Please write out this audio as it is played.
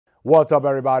What's up,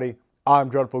 everybody? I'm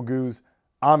Dreadful Gooz.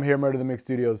 I'm here at Murder the Mix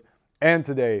Studios, and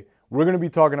today we're going to be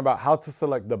talking about how to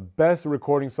select the best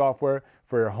recording software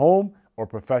for your home or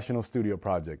professional studio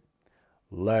project.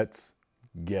 Let's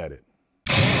get it.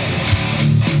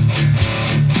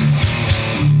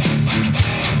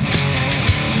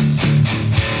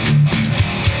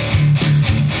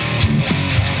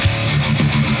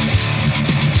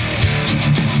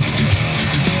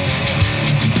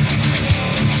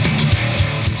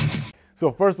 So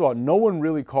first of all, no one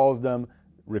really calls them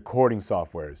recording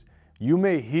softwares. You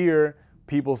may hear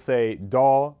people say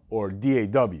DAW or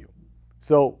DAW.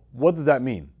 So what does that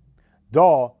mean?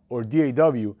 DAW or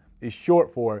DAW is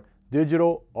short for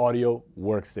Digital Audio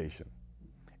Workstation.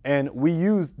 And we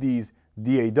use these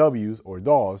DAWs or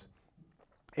DAWs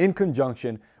in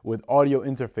conjunction with audio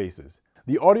interfaces.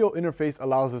 The audio interface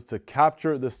allows us to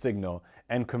capture the signal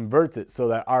and converts it so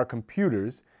that our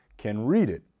computers can read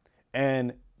it.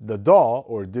 And the DAW,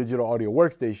 or Digital Audio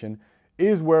Workstation,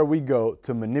 is where we go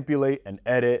to manipulate and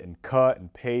edit and cut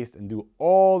and paste and do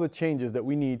all the changes that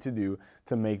we need to do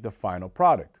to make the final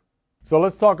product. So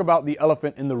let's talk about the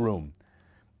elephant in the room.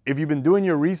 If you've been doing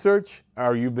your research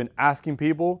or you've been asking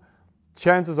people,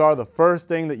 chances are the first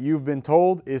thing that you've been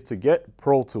told is to get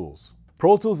Pro Tools.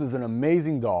 Pro Tools is an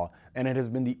amazing DAW, and it has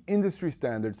been the industry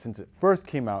standard since it first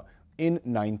came out in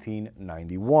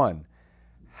 1991.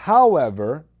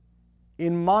 However,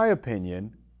 in my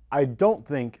opinion, I don't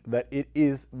think that it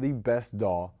is the best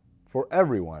DAW for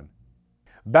everyone.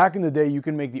 Back in the day, you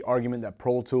can make the argument that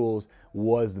Pro Tools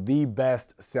was the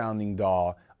best sounding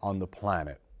DAW on the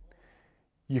planet.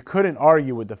 You couldn't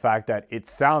argue with the fact that it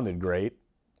sounded great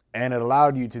and it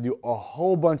allowed you to do a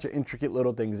whole bunch of intricate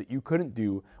little things that you couldn't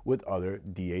do with other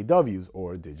DAWs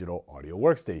or Digital Audio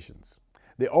Workstations.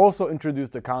 They also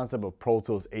introduced the concept of Pro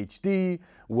Tools HD,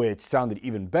 which sounded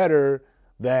even better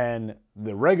than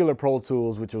the regular Pro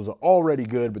Tools, which was already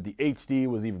good, but the HD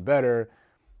was even better.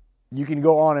 You can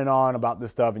go on and on about this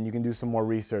stuff, and you can do some more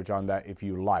research on that if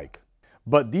you like.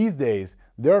 But these days,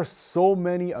 there are so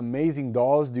many amazing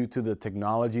DAWs due to the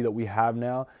technology that we have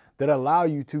now that allow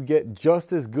you to get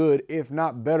just as good, if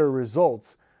not better,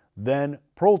 results than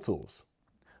Pro Tools.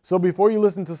 So before you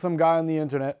listen to some guy on the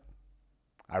internet,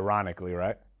 ironically,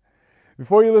 right?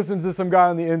 Before you listen to some guy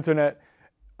on the internet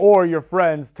or your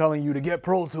friends telling you to get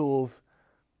Pro Tools,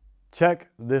 check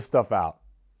this stuff out.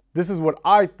 This is what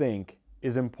I think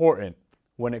is important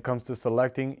when it comes to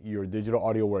selecting your digital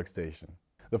audio workstation.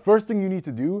 The first thing you need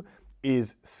to do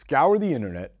is scour the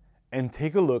internet and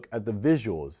take a look at the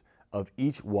visuals of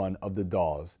each one of the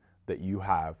DAWs that you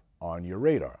have on your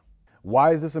radar.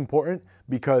 Why is this important?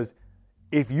 Because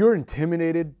if you're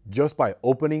intimidated just by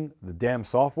opening the damn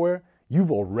software,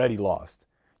 you've already lost.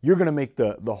 You're gonna make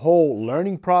the whole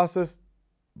learning process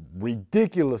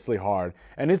ridiculously hard,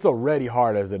 and it's already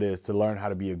hard as it is to learn how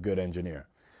to be a good engineer.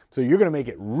 So you're gonna make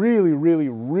it really, really,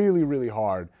 really, really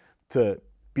hard to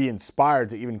be inspired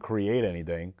to even create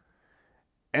anything.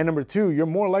 And number two, you're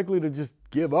more likely to just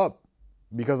give up,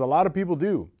 because a lot of people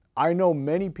do. I know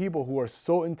many people who are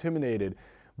so intimidated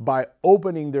by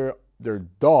opening their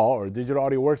DAW or Digital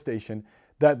Audio Workstation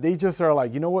that they just are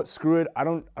like, you know what, screw it, I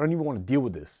don't even want to deal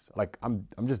with this. Like, I'm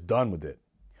just done with it.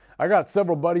 I got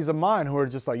several buddies of mine who are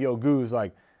just like, yo, Gooz,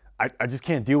 like, I just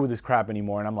can't deal with this crap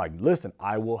anymore. And I'm like, listen,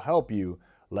 I will help you.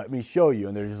 Let me show you.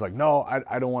 And they're just like, no,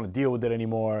 I don't want to deal with it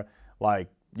anymore. Like,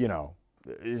 you know,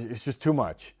 it's just too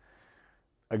much.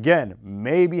 Again,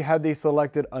 maybe had they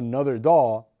selected another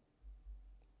DAW,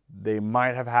 they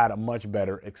might have had a much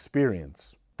better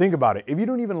experience. Think about it. If you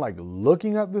don't even like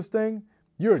looking at this thing,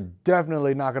 you're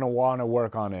definitely not going to want to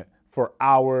work on it for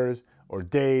hours or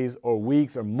days or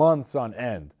weeks or months on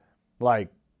end. Like,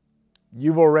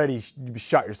 you've already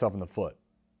shot yourself in the foot.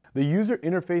 The user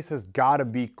interface has got to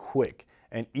be quick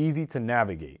and easy to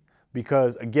navigate,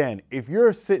 because again, if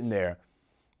you're sitting there,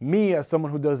 me as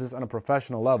someone who does this on a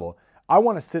professional level, I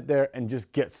want to sit there and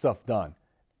just get stuff done.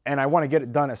 And I want to get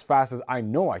it done as fast as I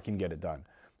know I can get it done.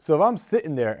 So if I'm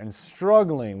sitting there and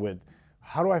struggling with,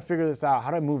 how do I figure this out?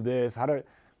 How do I move this?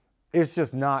 It's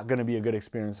just not going to be a good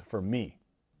experience for me.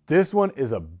 This one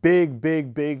is a big,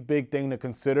 big, big, big thing to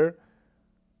consider.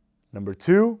 Number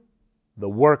two, the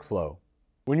workflow.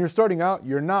 When you're starting out,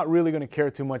 you're not really going to care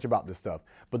too much about this stuff,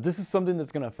 but this is something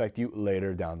that's going to affect you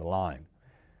later down the line.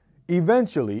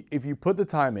 Eventually, if you put the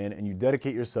time in and you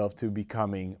dedicate yourself to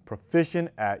becoming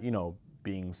proficient at,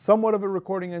 being somewhat of a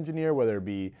recording engineer, whether it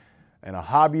be in a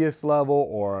hobbyist level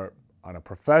or on a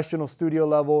professional studio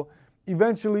level,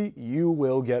 eventually you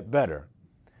will get better.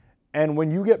 And when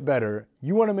you get better,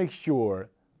 you want to make sure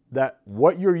that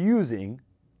what you're using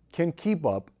can keep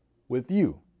up with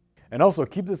you. And also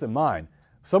keep this in mind,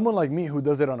 Someone like me who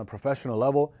does it on a professional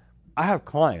level, I have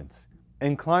clients,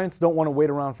 and clients don't want to wait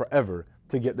around forever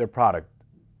to get their product.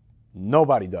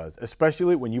 Nobody does,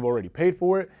 especially when you've already paid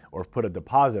for it or put a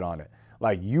deposit on it.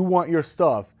 Like, you want your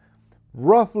stuff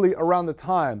roughly around the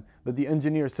time that the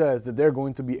engineer says that they're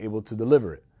going to be able to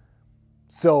deliver it.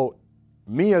 So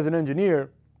me as an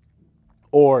engineer,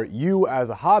 or you as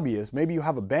a hobbyist, maybe you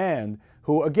have a band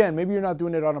who, again, maybe you're not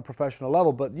doing it on a professional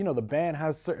level, but you know, the band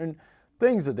has certain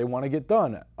things that they want to get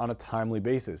done on a timely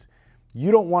basis.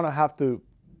 You don't want to have to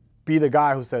be the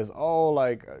guy who says, oh,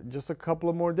 like just a couple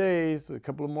of more days, a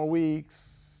couple of more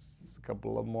weeks, a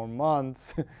couple of more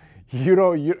months.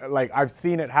 Like, I've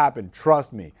seen it happen,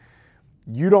 trust me.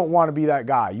 You don't want to be that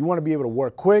guy. You want to be able to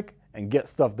work quick and get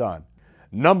stuff done.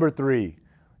 Number 3,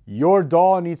 your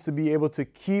DAW needs to be able to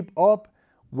keep up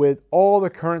with all the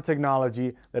current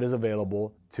technology that is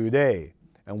available today.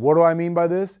 And what do I mean by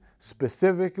this?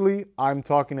 Specifically, I'm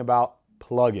talking about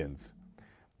plugins.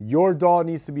 Your DAW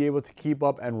needs to be able to keep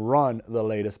up and run the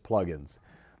latest plugins.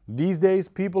 These days,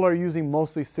 people are using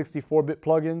mostly 64-bit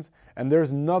plugins, and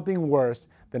there's nothing worse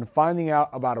than finding out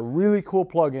about a really cool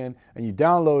plugin and you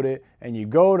download it and you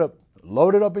go to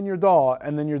load it up in your DAW,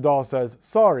 and then your DAW says,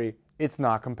 sorry, it's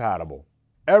not compatible.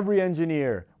 Every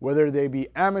engineer, whether they be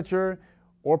amateur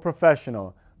or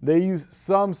professional, they use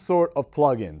some sort of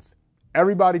plugins.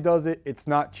 Everybody does it. It's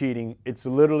not cheating. It's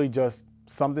literally just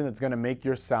something that's going to make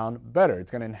your sound better.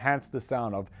 It's going to enhance the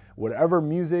sound of whatever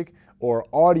music or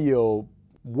audio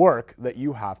work that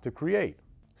you have to create.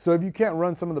 So if you can't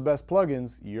run some of the best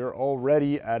plugins, you're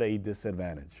already at a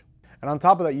disadvantage. And on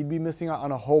top of that, you'd be missing out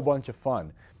on a whole bunch of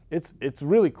fun. It's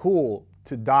really cool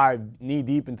to dive knee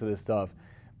deep into this stuff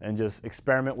and just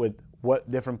experiment with what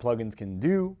different plugins can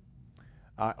do.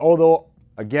 Although,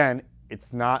 again,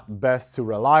 it's not best to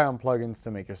rely on plugins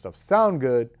to make your stuff sound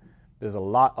good. There's a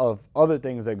lot of other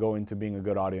things that go into being a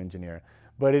good audio engineer.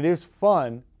 But it is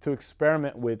fun to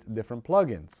experiment with different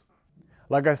plugins.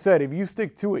 Like I said, if you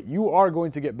stick to it, you are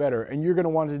going to get better, and you're going to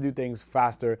want to do things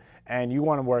faster, and you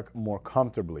want to work more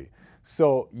comfortably.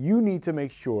 So you need to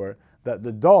make sure that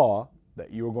the DAW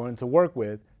that you're going to work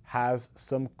with has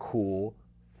some cool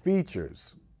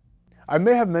features. I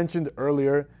may have mentioned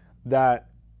earlier that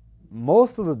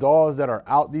most of the DAWs that are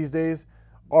out these days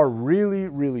are really,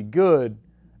 really good,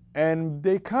 and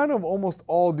they kind of almost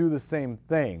all do the same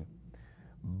thing.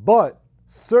 But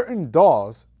certain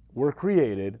DAWs were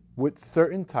created with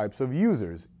certain types of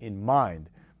users in mind.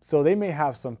 So they may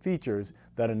have some features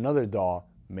that another DAW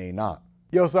may not.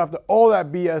 Yo, so after all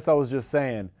that BS I was just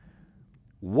saying,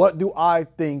 what do I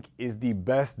think is the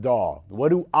best DAW? What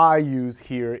do I use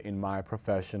here in my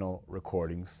professional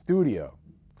recording studio?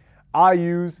 I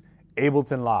use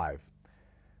Ableton Live.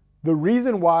 The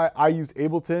reason why I use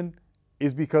Ableton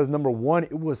is because, number one,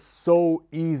 it was so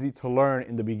easy to learn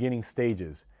in the beginning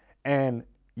stages. And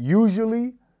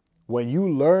usually when you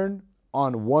learn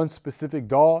on one specific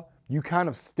DAW, you kind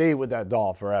of stay with that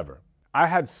DAW forever. I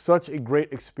had such a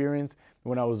great experience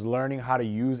when I was learning how to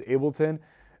use Ableton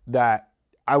that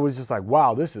I was just like,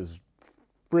 wow, this is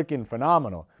freaking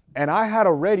phenomenal. And I had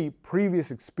already previous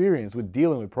experience with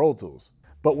dealing with Pro Tools.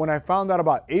 But when I found out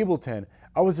about Ableton,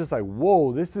 I was just like,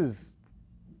 whoa, this is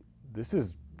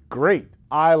great.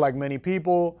 I, like many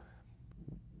people,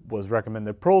 was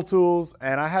recommended Pro Tools,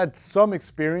 and I had some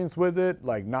experience with it,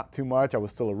 like not too much. I was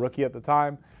still a rookie at the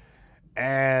time,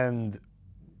 and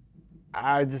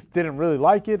I just didn't really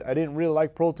like it. I didn't really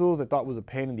like Pro Tools. I thought it was a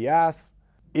pain in the ass.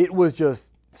 It was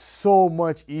just so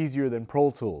much easier than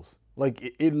Pro Tools.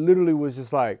 Like, it literally was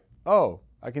just like, oh,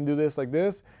 I can do this like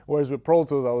this. Whereas with Pro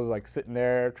Tools, I was like sitting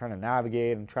there trying to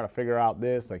navigate and trying to figure out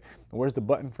this, like, where's the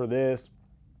button for this?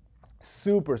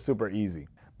 Super, super easy.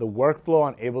 The workflow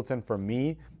on Ableton for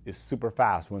me is super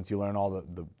fast once you learn all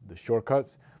the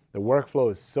shortcuts. The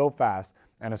workflow is so fast.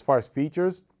 And as far as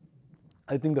features,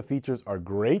 I think the features are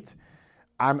great.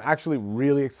 I'm actually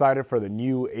really excited for the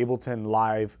new Ableton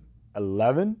Live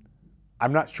 11.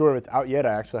 I'm not sure if it's out yet.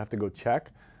 I actually have to go check,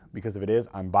 because if it is,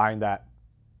 I'm buying that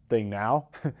thing now.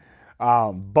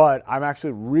 But I'm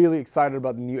actually really excited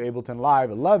about the new Ableton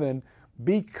Live 11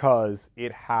 because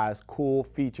it has cool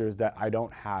features that I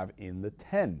don't have in the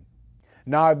 10.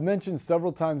 Now, I've mentioned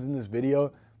several times in this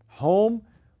video, home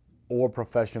or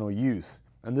professional use.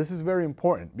 And this is very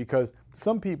important because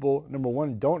some people, number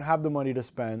one, don't have the money to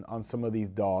spend on some of these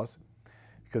DAWs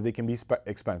because they can be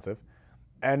expensive.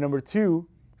 And number two,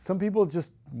 some people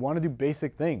just want to do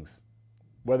basic things,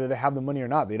 whether they have the money or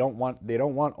not. They don't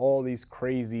want all these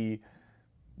crazy,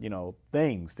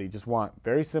 things. They just want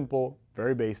very simple,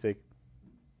 very basic,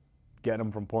 get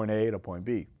them from point A to point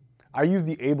B. I use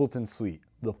the Ableton suite,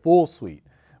 the full suite,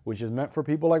 which is meant for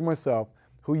people like myself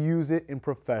who use it in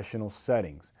professional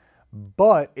settings.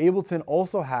 But Ableton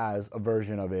also has a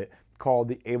version of it called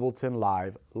the Ableton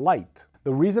Live Lite.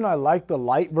 The reason I like the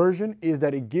Lite version is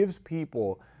that it gives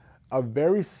people a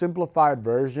very simplified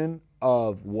version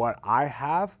of what I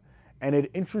have, and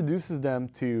it introduces them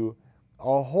to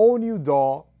a whole new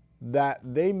DAW that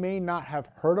they may not have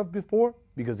heard of before,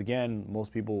 because again,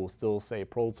 most people will still say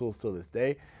Pro Tools to this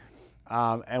day.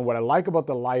 And what I like about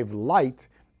the Live Lite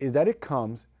is that it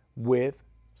comes with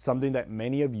something that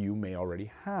many of you may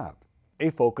already have,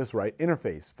 a Focusrite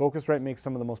interface. Focusrite makes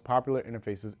some of the most popular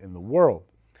interfaces in the world,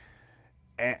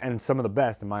 and some of the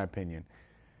best in my opinion.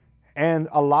 And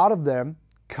a lot of them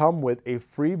come with a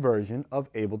free version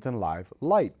of Ableton Live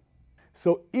Lite.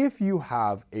 So if you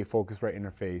have a Focusrite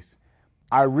interface,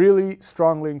 I really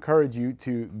strongly encourage you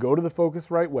to go to the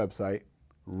Focusrite website,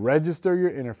 register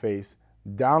your interface,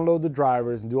 download the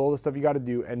drivers, and do all the stuff you got to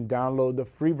do, and download the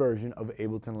free version of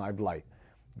Ableton Live Lite.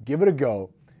 Give it a go,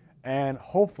 and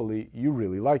hopefully you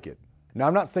really like it. Now,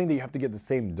 I'm not saying that you have to get the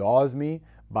same DAW as me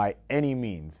by any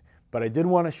means, but I did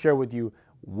want to share with you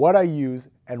what I use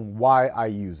and why I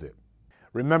use it.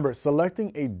 Remember,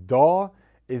 selecting a DAW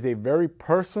is a very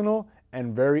personal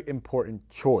and very important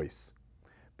choice,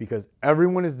 because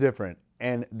everyone is different,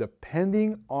 and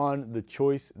depending on the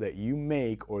choice that you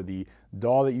make or the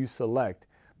DAW that you select,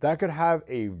 that could have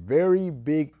a very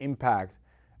big impact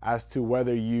as to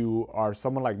whether you are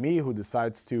someone like me who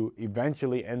decides to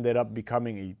eventually end up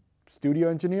becoming a studio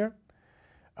engineer.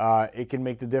 It can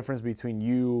make the difference between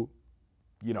you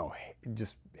know,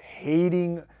 just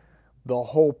hating the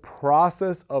whole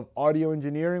process of audio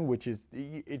engineering, which is,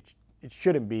 it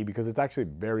shouldn't be, because it's actually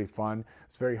very fun.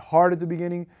 It's very hard at the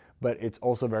beginning, but it's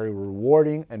also very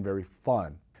rewarding and very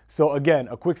fun. So again,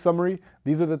 a quick summary.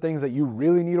 These are the things that you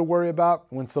really need to worry about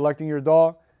when selecting your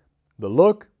DAW: the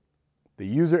look, the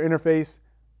user interface,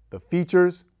 the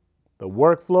features, the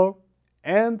workflow,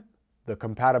 and the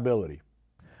compatibility.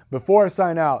 Before I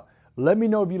sign out, let me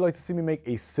know if you'd like to see me make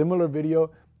a similar video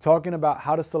talking about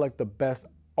how to select the best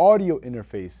audio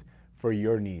interface for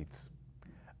your needs.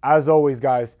 As always,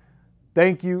 guys,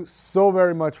 thank you so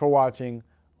very much for watching.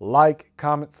 Like,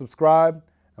 comment, subscribe,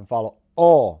 and follow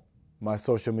all my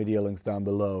social media links down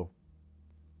below.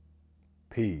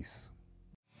 Peace.